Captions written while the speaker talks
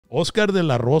Oscar de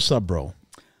la Rosa, bro.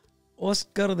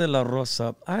 Oscar de la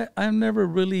Rosa. I've never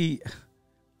really,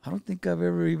 I don't think I've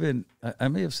ever even, I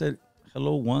may have said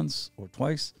hello once or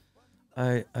twice.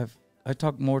 I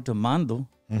talk more to Mando.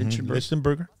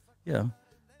 Lichtenberger. Yeah.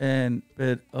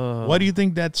 But why do you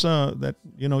think that's that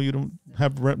you don't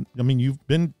have I mean, you've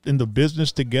been in the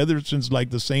business together since like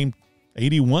the same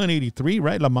 81, 83,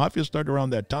 right? La Mafia started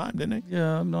around that time, didn't it?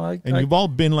 Yeah, no, you've all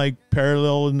been like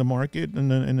parallel in the market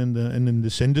and in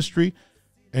this industry,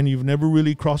 and you've never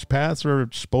really crossed paths or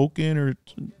spoken or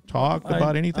talked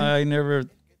about anything. I never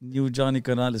knew Johnny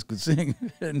Canales could sing,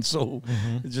 and so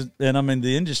and I'm in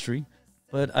the industry,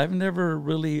 but I've never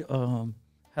really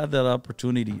had that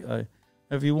opportunity.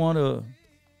 If you want to,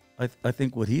 I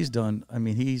think what he's done, I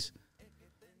mean, he's,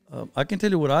 I can tell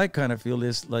you what I kind of feel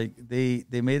is like they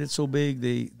made it so big,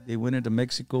 they went into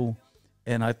Mexico,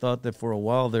 and I thought that for a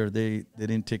while there, they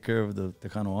didn't take care of the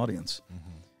Tejano audience.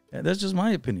 And that's just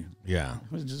my opinion. Yeah.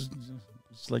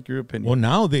 It's like your opinion. Well,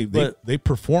 now they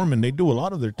perform and they do a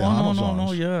lot of their Tejano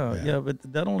songs. Yeah, but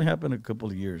that only happened a couple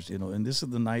of years, and this is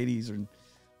the 90s,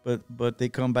 but they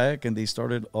come back and they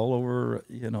started all over,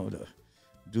 to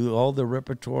do all the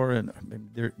repertoire, and I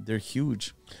mean, they're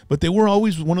huge. But they were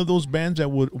always one of those bands that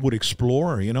would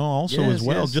explore, also as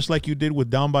well, just like you did with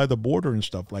Down by the Border and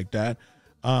stuff like that.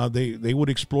 They would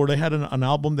explore. They had an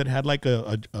album that had like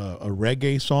a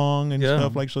reggae song and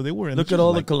stuff like. So they were. Look at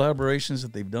all the collaborations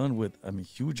that they've done with, I mean,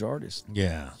 huge artists.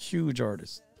 Yeah, huge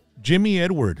artists. Jimmy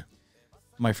Edward,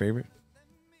 my favorite.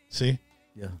 See,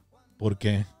 yeah. ¿Por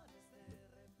qué?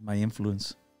 My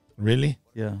influence. Really?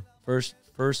 Yeah.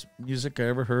 First music I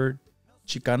ever heard,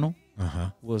 Chicano,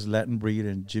 was Latin Breed,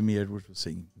 and Jimmy Edwards was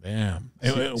singing. Damn.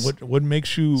 What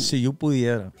makes you? Si yo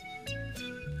pudiera.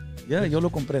 Yeah, yo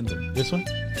lo comprendo. This one?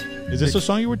 Is this the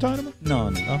song you were talking about? No.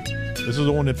 This is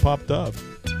the one that popped up.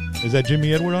 Is that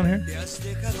Jimmy Edward on here? That's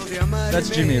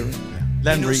Jimmy Edward.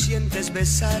 Latin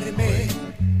Breed.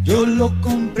 Yo lo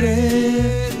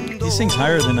comprendo. He sings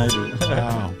higher than I do.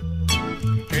 Wow.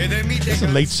 It's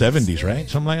in late 70s, right?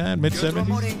 Something like that, mid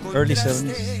 70s? Early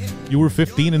 70s. You were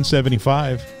 15 in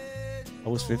 75. I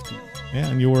was 15. Yeah,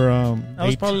 and you were I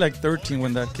was probably like 13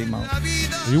 when that came out.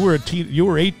 You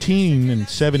were 18 in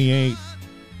 78.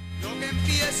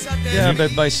 Yeah,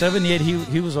 but by 78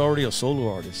 he was already a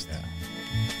solo artist.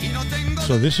 Yeah.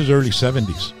 So this is early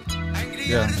 70s.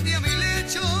 Yeah.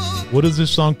 What does this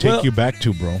song take you back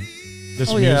to, bro?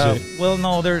 This music. Yeah. Well,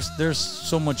 no, there's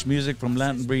so much music from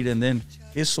Latin Breed and then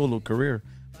his solo career.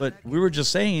 But we were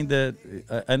just saying that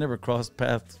I never crossed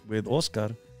paths with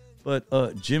Oscar, but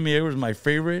Jimmy Edwards, my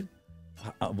favorite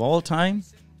of all time.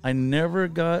 I never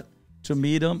got to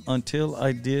meet him until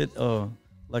I did,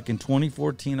 like in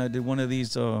 2014, I did one of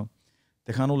these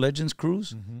Tejano Legends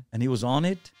cruise, and he was on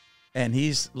it, and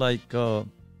he's like,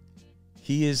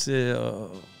 he is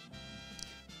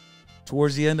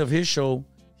towards the end of his show,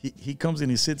 he comes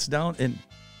and he sits down,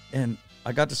 and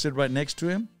I got to sit right next to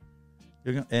him.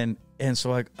 And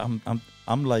so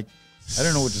I'm like, I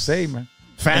don't know what to say, man.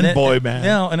 Fanboy, man.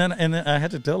 Yeah, and then I had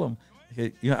to tell him,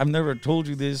 hey, I've never told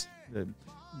you this,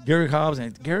 Gary Hobbs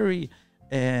and Gary,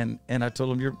 and I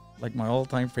told him you're like my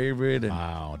all-time favorite. And,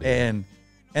 wow. Dude. And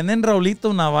then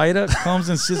Raulito Navaira comes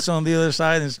and sits on the other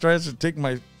side and tries to take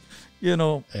my,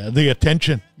 the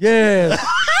attention. Yeah.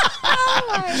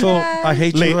 So I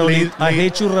hate you, Raulito. I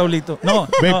hate you, Raulito. No,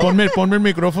 ponme el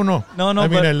micrófono. No, I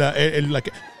mean,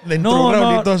 le entró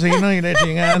Raulito así, ¿no? Y le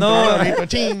chingan. No, Raulito,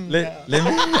 ching.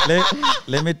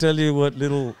 Let me tell you what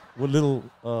little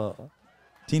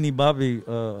teeny Bobby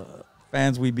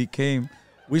fans we became.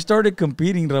 We started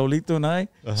competing, Raulito and I,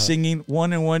 singing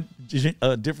one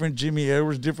different Jimmy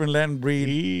Edwards, different Latin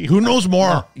Breed. Who knows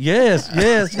more? Yes.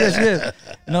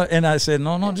 No, and I said,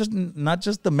 no, not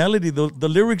just the melody, the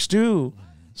lyrics too.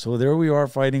 So there we are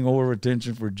fighting over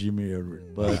attention for Jimmy Edwards.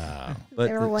 But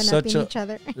they were one-upping each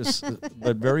other.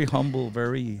 But very humble,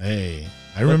 very. Hey,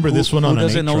 I remember this one on an 8-track. Who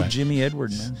doesn't know Jimmy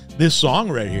Edwards, man? This song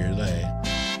right here, like.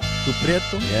 Tu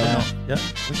Prieto? Yeah. Oh, no. Yeah.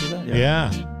 Which is that?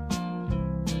 Yeah.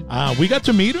 We got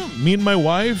to meet him, me and my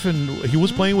wife, and he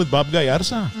was playing with Bob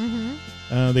Gallarza.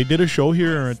 They did a show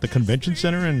here at the convention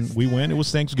center, and we went. It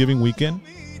was Thanksgiving weekend,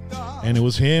 and it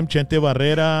was him, Chente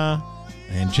Barrera,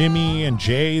 and Jimmy and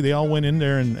Jay. They all went in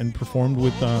there and performed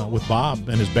with Bob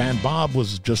and his band. Bob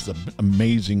was just an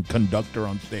amazing conductor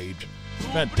on stage.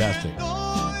 Fantastic.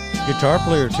 Guitar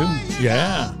player, too.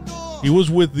 Yeah. He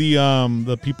was with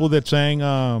the people that sang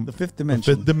The Fifth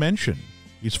Dimension. The Fifth Dimension.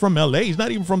 He's from L.A. He's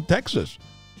not even from Texas.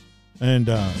 And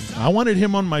I wanted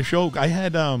him on my show. I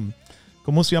had,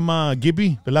 ¿cómo se llama?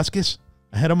 Gibby Velázquez.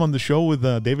 I had him on the show with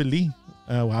David Lee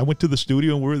I went to the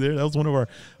studio and we were there. That was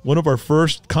one of our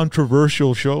first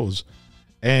controversial shows,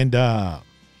 and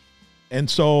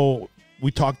so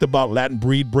we talked about Latin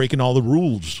Breed breaking all the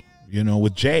rules, you know,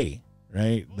 with Jay,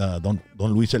 right? Don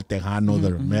Luis El Tejano,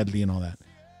 the medley and all that.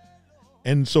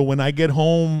 And so when I get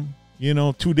home, you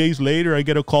know, 2 days later, I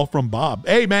get a call from Bob.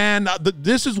 Hey, man,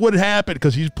 this is what happened,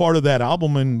 because he's part of that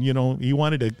album, and, you know, he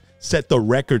wanted to set the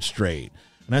record straight.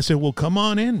 And I said, well, come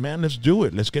on in, man. Let's do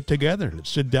it. Let's get together. Let's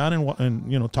sit down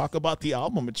and you know, talk about the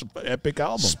album. It's an epic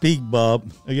album. Speak,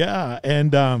 Bob. Yeah,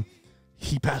 and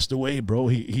he passed away, bro.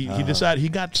 He decided he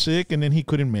got sick, and then he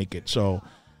couldn't make it. So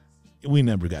we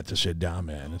never got to sit down,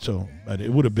 man. And so, but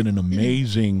it would have been an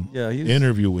amazing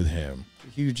interview with him.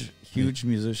 Huge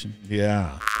musician.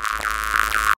 Yeah.